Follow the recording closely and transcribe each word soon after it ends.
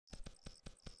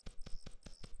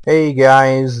Hey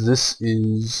guys, this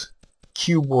is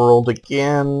Cube World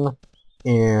again,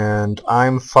 and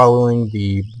I'm following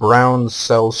the brown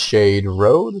cellshade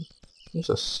road. There's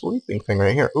a sleeping thing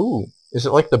right here. Ooh, is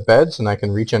it like the beds and I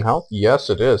can reach in health? Yes,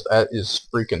 it is. That is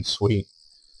freaking sweet.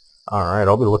 Alright,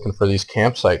 I'll be looking for these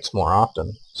campsites more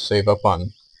often. Save up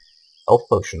on health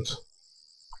potions.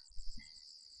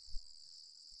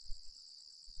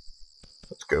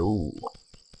 Let's go.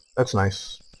 That's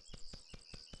nice.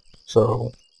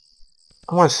 So,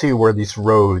 I want to see where these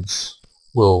roads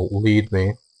will lead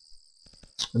me.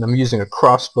 And I'm using a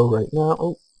crossbow right now.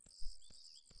 Oh,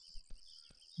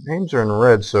 names are in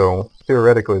red, so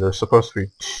theoretically they're supposed to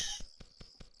be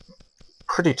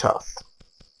pretty tough.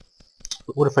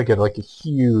 But what if I get like a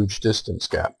huge distance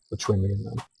gap between me and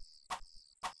them?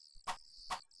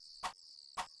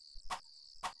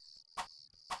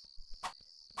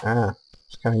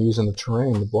 Just kind of using the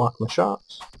terrain to block my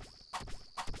shots.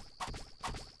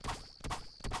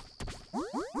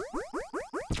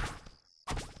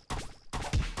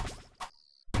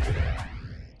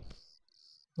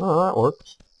 Oh, that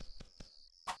works.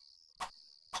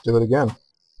 Let's do it again.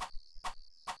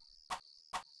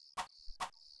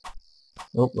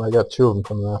 Nope, I got two of them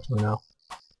coming after me now.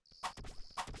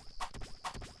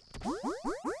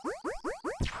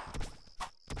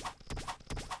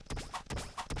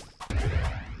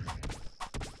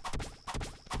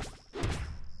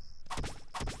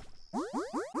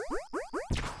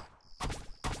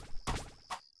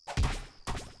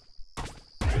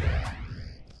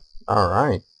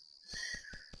 Alright.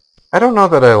 I don't know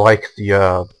that I like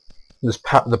the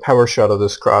the power shot of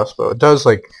this crossbow. It does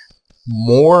like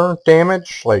more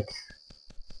damage, like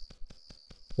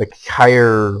a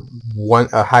higher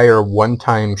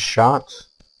one-time shot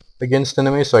against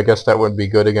enemies. So I guess that would be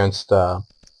good against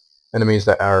enemies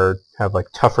that have like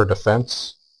tougher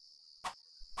defense.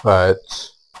 But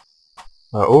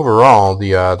overall,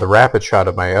 the rapid shot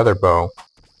of my other bow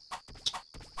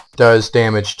does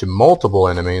damage to multiple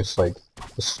enemies. Like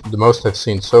the most I've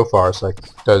seen so far is like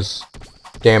does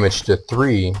damage to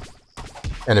 3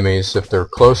 enemies if they're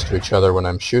close to each other when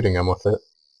I'm shooting them with it.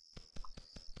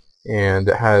 And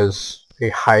it has a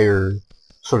higher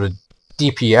sort of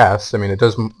DPS. I mean, it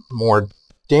does more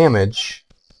damage,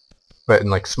 but in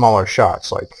like smaller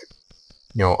shots, like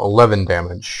 11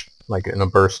 damage, like in a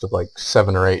burst of like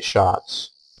 7 or 8 shots,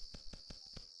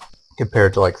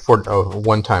 compared to like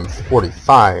one time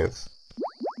 45,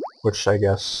 which I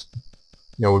guess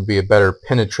would be a better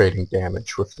penetrating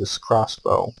damage with this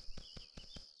crossbow.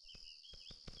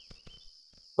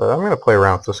 But I'm going to play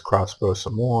around with this crossbow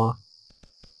some more.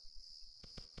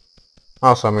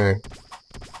 Also, I'm going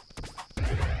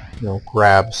to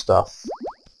grab stuff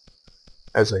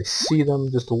as I see them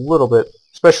just a little bit,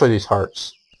 especially these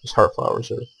hearts. These heart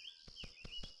flowers are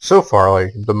so far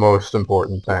like the most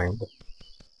important thing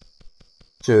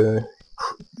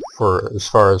for as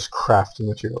far as crafting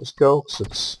materials go, because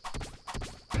it's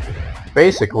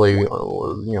basically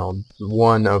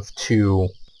one of 2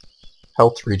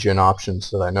 health regen options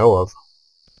that I know of.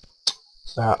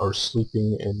 That or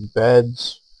sleeping in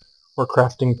beds or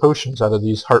crafting potions out of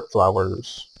these heart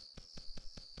flowers.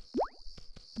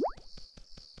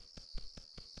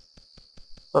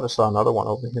 Thought I saw another one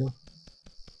over here.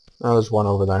 Oh, there's one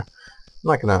over there. I'm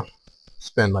not gonna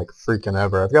spend like freaking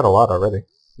ever. I've got a lot already.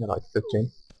 I got like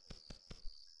 15.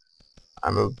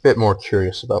 I'm a bit more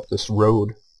curious about this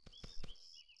road.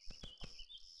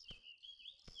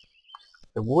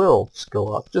 It will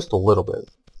go up just a little bit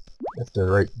if they're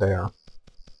right there.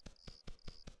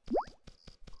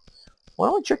 Why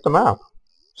don't we check the map?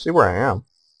 See where I am.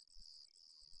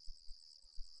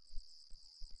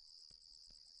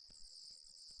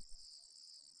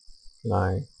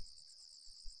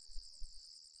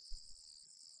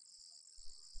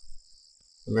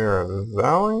 Mirror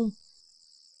Valley?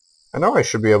 I know I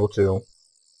should be able to.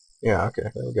 Yeah, okay,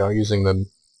 there we go. Using the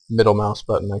middle mouse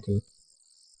button, I can.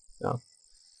 Yeah.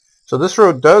 So this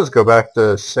road does go back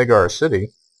to Segar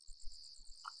City.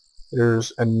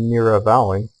 There's Anira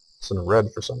Valley. It's in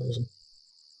red for some reason.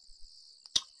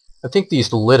 I think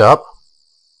these lit up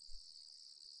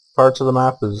parts of the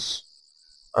map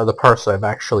are the parts that I've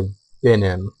actually been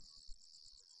in.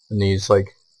 And these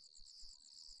like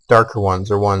darker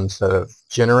ones are ones that have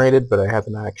generated, but I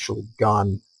haven't actually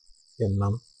gone in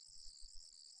them.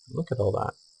 Look at all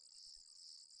that.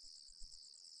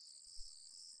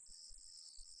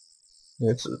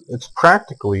 It's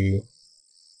practically,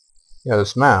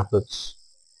 this map that's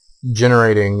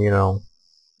generating,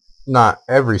 not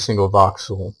every single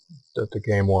voxel that the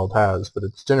game world has, but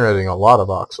it's generating a lot of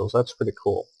voxels. That's pretty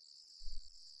cool.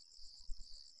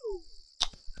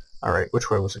 Alright, which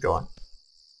way was it going?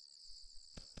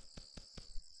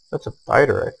 That's a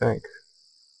fighter, I think.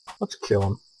 Let's kill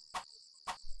him.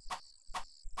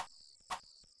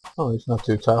 Oh, he's not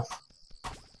too tough.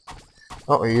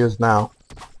 Oh, he is now.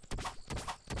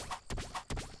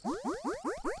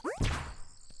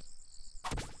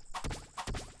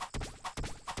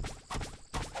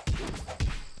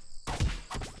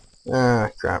 Ah,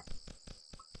 crap.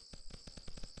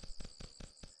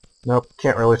 Nope,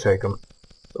 can't really take him.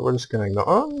 So we're just gonna ignore.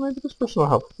 Oh, maybe this person will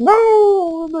help.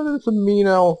 No! It's a mean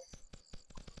elf.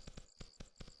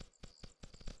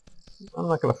 I'm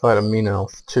not gonna fight a mean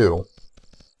elf, too.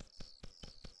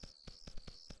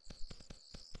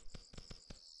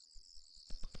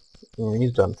 Yeah,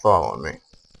 he's done following me.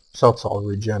 Celt's all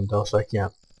regen though, so I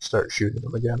can't start shooting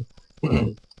him again.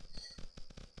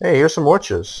 Hey, here's some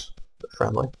witches. They're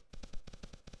friendly.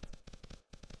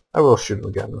 I will shoot him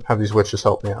again. Have these witches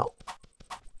help me out.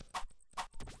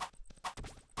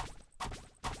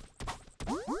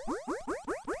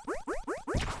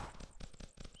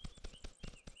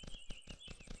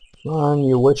 Come on,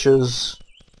 you witches.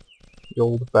 You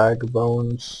old bag of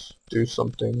bones. Do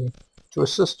something to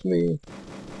assist me.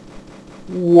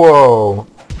 Whoa!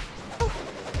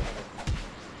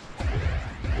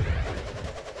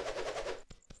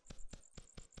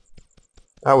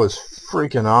 That was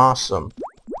freaking awesome.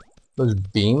 Those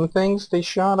beam things they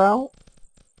shot out?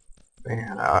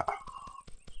 Man, I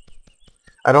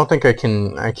don't think I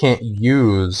can't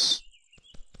use,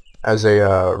 as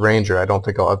a ranger, I don't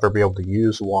think I'll ever be able to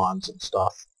use wands and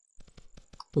stuff.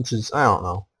 Which is, I don't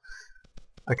know.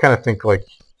 I kind of think, like,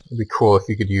 it'd be cool if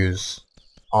you could use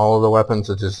all of the weapons.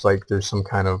 It's just, like, there's some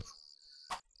kind of,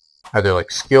 either,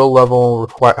 like, skill level,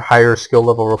 higher skill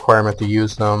level requirement to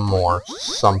use them, or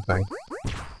something.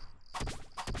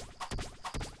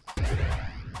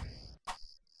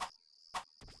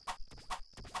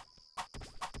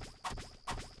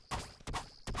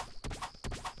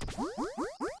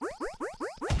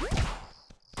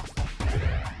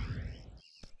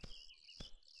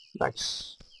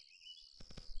 Nice.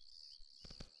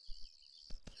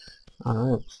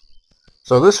 Alright.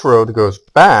 So this road goes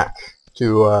back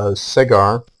to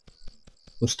Segar.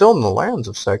 I'm still in the lands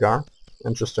of Segar.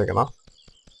 Interesting enough.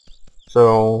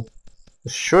 So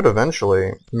this should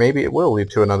eventually, maybe it will lead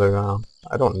to another,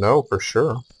 I don't know for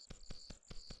sure.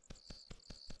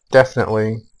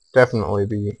 Definitely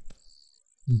be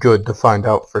good to find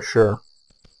out for sure.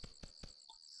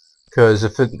 Because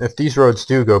if these roads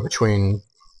do go between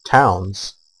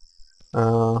towns,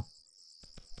 you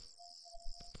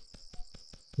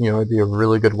know, it'd be a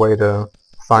really good way to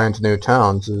find new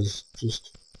towns is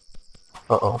just,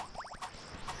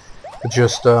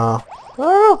 just, ah!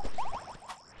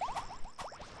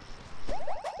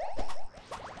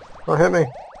 Don't hit me.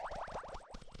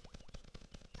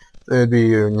 It'd be,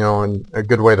 you know, a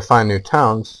good way to find new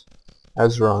towns.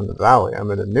 Azeron Valley.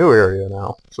 I'm in a new area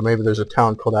now, so maybe there's a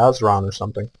town called Azeron or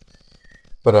something.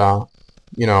 But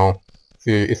you know,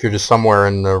 if you're just somewhere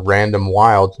in the random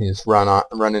wild, you just run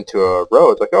into a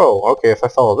road. Like, oh, okay, if I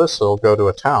follow this, it'll go to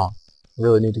a town. I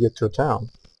really need to get to a town.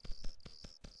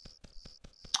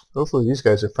 Hopefully these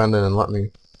guys are friendly and let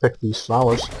me pick these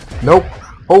flowers. Nope.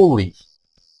 Holy.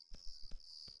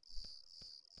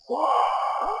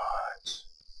 What?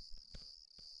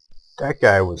 That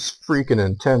guy was freaking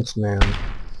intense, man.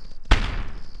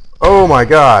 Oh my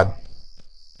god.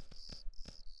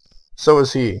 So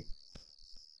is he.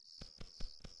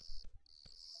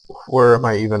 Where am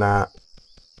I even at?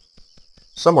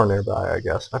 Somewhere nearby, I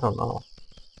guess. I don't know.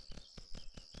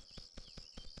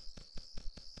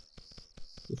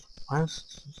 Why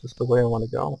is this the way I want to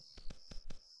go?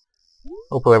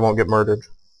 Hopefully I won't get murdered.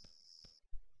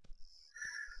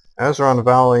 Azeron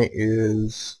Valley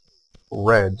is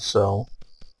red, so...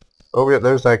 Oh yeah,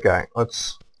 there's that guy.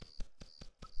 Let's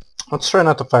try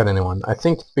not to fight anyone. I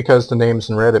think because the name's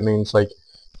in red, it means, like,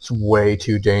 it's way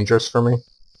too dangerous for me.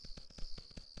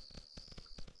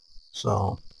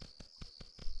 So...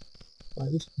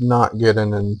 I'm just not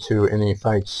getting into any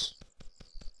fights.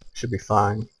 Should be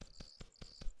fine.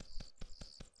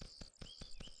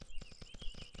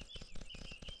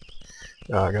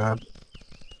 Oh god.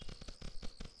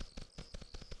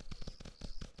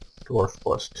 Dwarf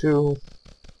 +2.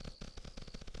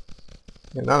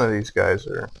 Yeah, none of these guys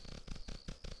are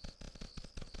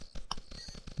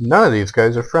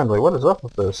friendly. What is up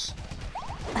with this?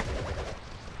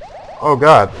 Oh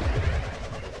god.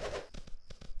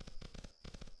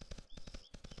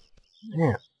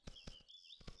 Man.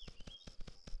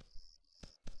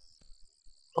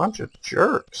 Bunch of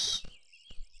jerks.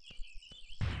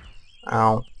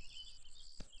 Ow.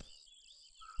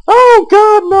 Oh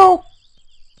god, no!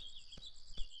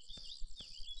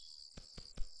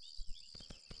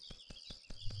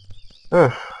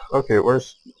 Ugh, okay,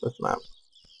 where's this map?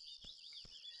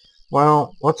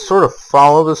 Well, let's sort of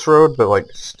follow this road, but like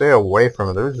stay away from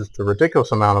it. There's just a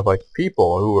ridiculous amount of like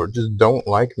people who just don't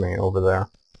like me over there.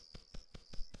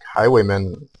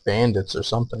 Highwaymen, bandits, or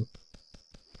something.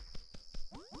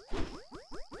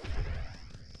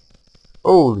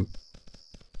 Holy!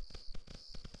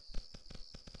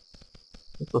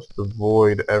 I'm supposed to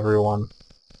avoid everyone.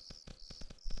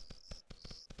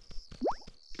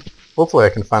 Hopefully I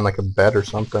can find like a bed or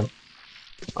something.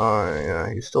 Oh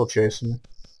yeah, he's still chasing me.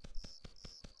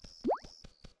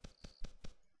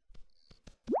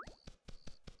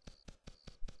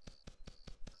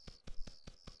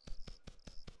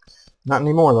 Not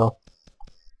anymore though.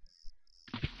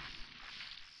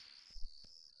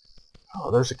 Oh,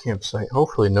 there's a campsite.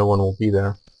 Hopefully no one will be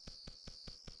there.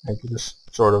 I can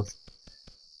just sort of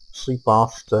sleep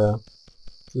off the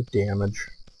damage.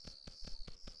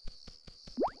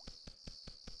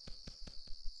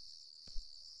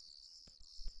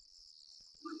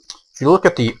 If you look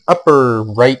at the upper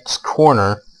right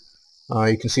corner,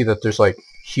 you can see that there's like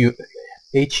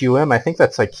HUM. I think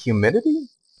that's like humidity.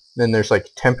 Then there's like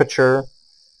temperature,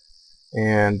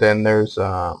 and then there's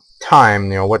time.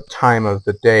 You know what time of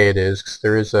the day it is, 'cause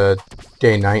there is a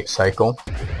day-night cycle,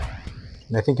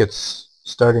 and I think it's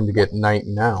starting to get night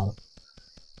now,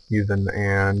 even.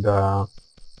 And I've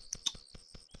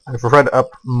read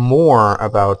up more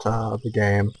about the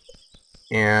game,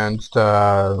 and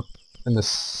in the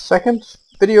second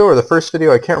video or the first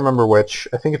video, I can't remember which.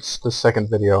 I think it's the second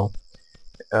video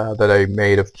that I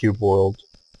made of Cube World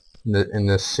in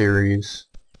this series.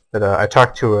 That I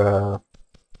talked to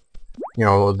you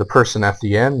know, the person at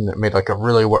the end that made like a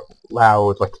really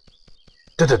loud like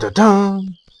da da da da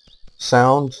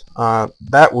sound.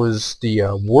 That was the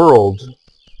world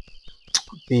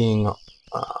being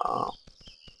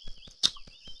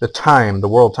the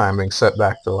world time being set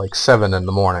back to like 7 in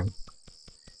the morning.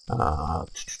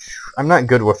 I'm not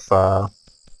good with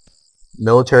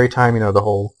military time, you know, the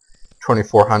whole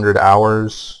 2400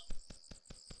 hours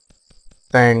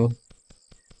thing.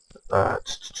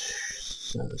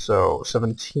 So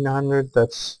 1700,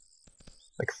 that's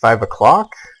like 5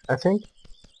 o'clock, I think.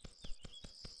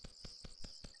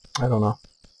 I don't know.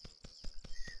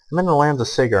 I'm in the lands of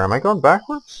Sagar. Am I going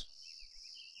backwards?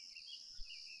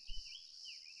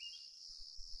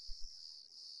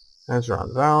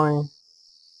 Ezron Valley.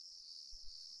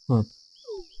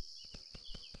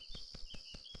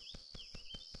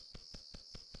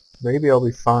 Maybe I'll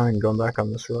be fine going back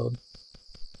on this road.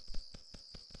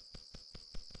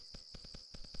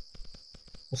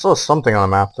 I saw something on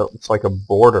the map that looks like a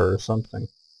border or something.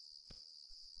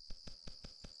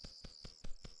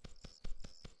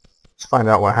 Let's find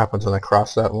out what happens when I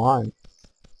cross that line.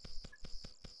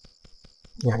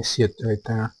 Yeah, I see it right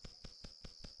there.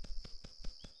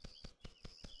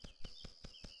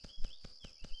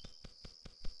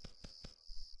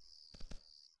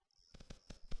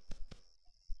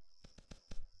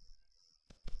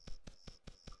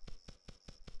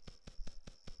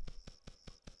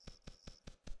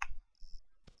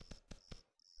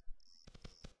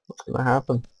 What's gonna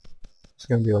happen? It's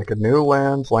gonna be like a new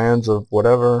lands of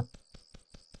whatever.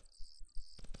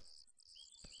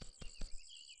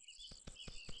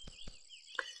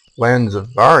 Lands of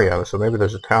Varia, so maybe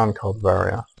there's a town called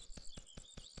Varia.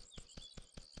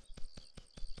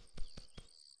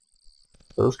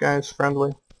 Those guys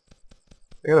friendly?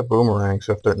 They got a boomerang,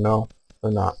 so if they're... no,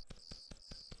 they're not.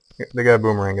 They got a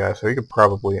boomerang guy, so you could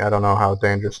probably... I don't know how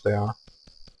dangerous they are.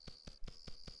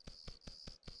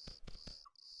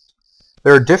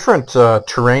 There are different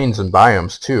terrains and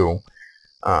biomes, too.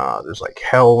 There's like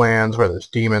hell lands where there's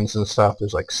demons and stuff.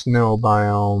 There's like snow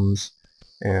biomes.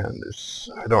 And there's...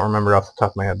 I don't remember off the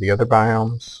top of my head the other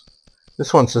biomes.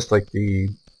 This one's just like the...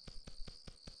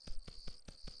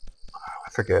 I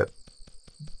forget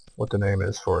what the name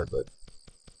is for it, but...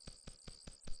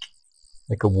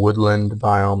 like a woodland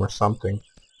biome or something.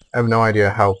 I have no idea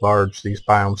how large these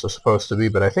biomes are supposed to be,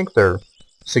 but I think they're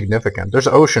significant. There's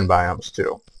ocean biomes,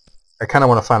 too. I kind of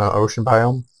want to find an ocean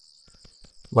biome,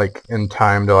 like in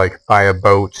time to like buy a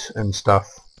boat and stuff,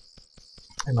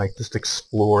 and like just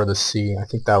explore the sea. I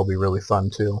think that will be really fun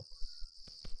too.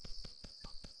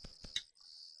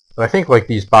 But I think like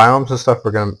these biomes and stuff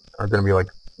are gonna be like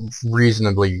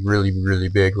reasonably really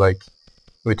big. Like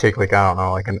it would take like, I don't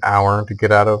know, like an hour to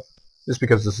get out of, just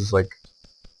because this is like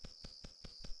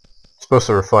supposed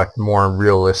to reflect more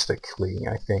realistically,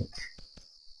 I think.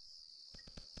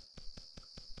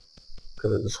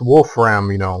 Because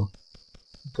Wolfram, you know,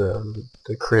 the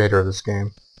creator of this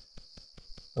game.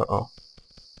 Uh-oh.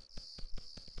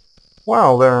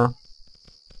 Wow,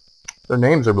 they're Their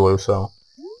names are blue, so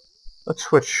let's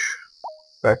switch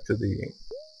back to the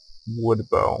wood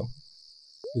bow,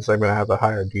 because I'm going to have a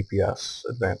higher DPS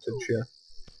advantage here.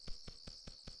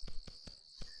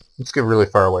 Let's get really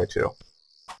far away too.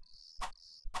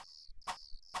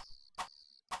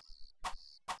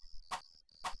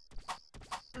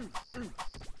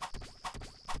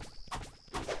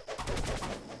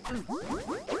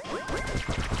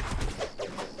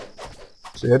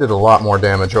 See, I did a lot more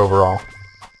damage overall.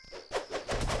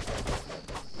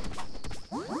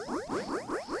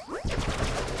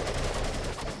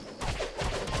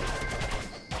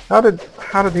 How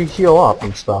did he heal up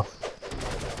and stuff?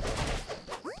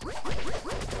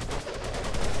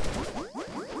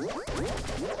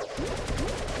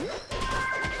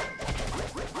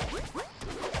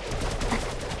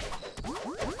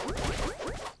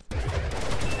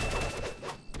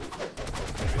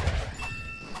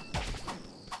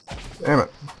 Damn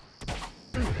it.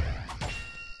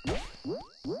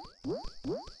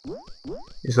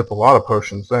 Used up a lot of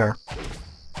potions there.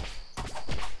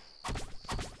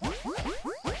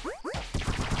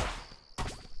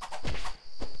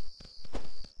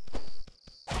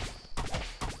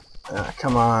 Ah,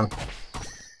 come on.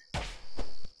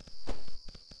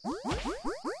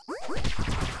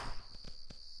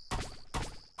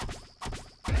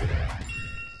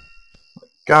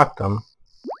 Got them.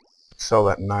 Sell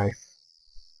that knife.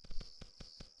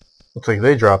 Looks like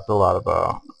they dropped a lot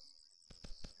of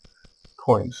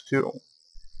coins too.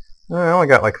 I only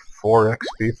got like 4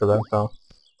 XP for that though.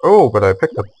 Oh, but I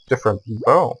picked a different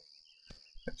bow.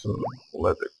 Got some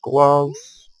leather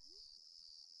gloves.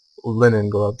 Linen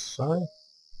gloves, sorry.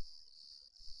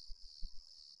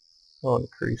 I'll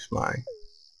increase my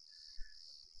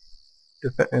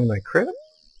and my crit.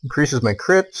 Increases my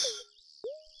crits,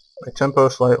 my tempo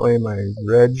slightly, my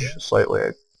reg slightly.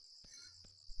 I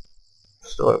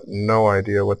still have no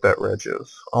idea what that reg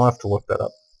is. I'll have to look that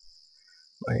up.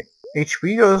 My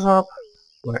HP goes up,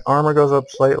 my armor goes up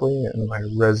slightly, and my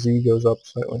resi goes up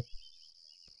slightly.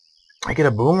 I get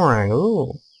a boomerang.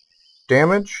 Ooh.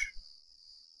 Damage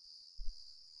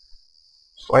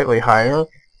slightly higher.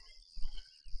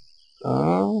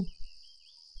 I'm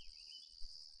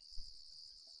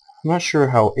not sure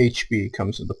how HP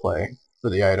comes into play for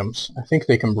the items. I think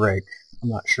they can break. I'm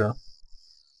not sure.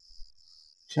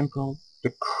 Tempo.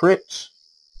 The crit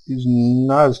is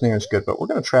not as near as good, but we're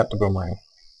going to trap the boomerang.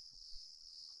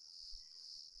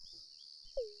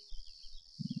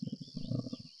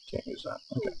 Can't use that.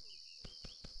 Okay.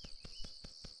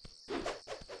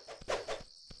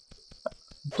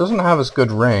 It doesn't have as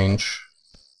good range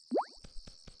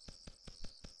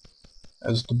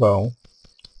as the bow.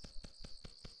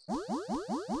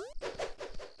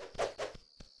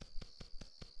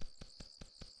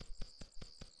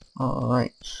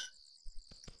 Alright.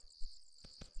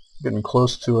 Getting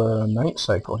close to a night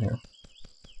cycle here.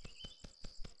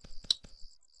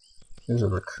 There's a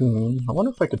raccoon. I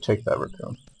wonder if I could take that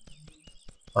raccoon.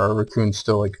 Or a raccoon's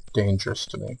still like dangerous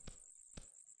to me.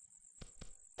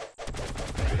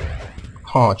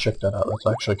 Oh, check that out. That's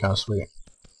actually kind of sweet.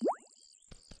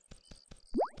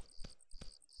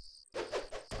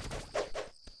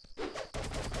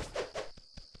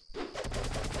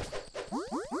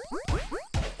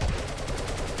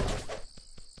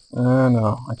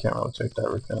 No, I can't really take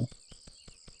that raccoon.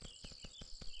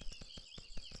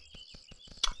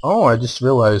 Oh, I just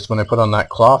realized when I put on that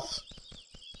cloth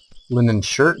linen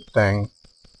shirt thing,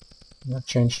 that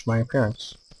changed my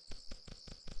appearance.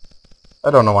 I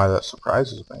don't know why that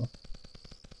surprises me.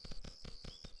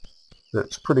 But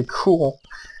it's pretty cool.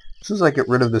 As soon as I get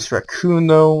rid of this raccoon,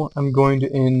 though, I'm going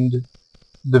to end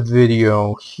the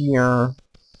video here.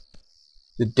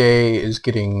 The day is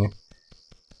getting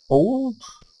old,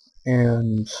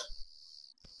 and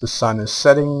the sun is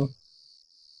setting.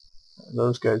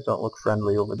 Those guys don't look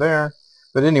friendly over there.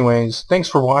 But anyways, thanks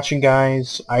for watching,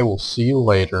 guys. I will see you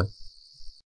later.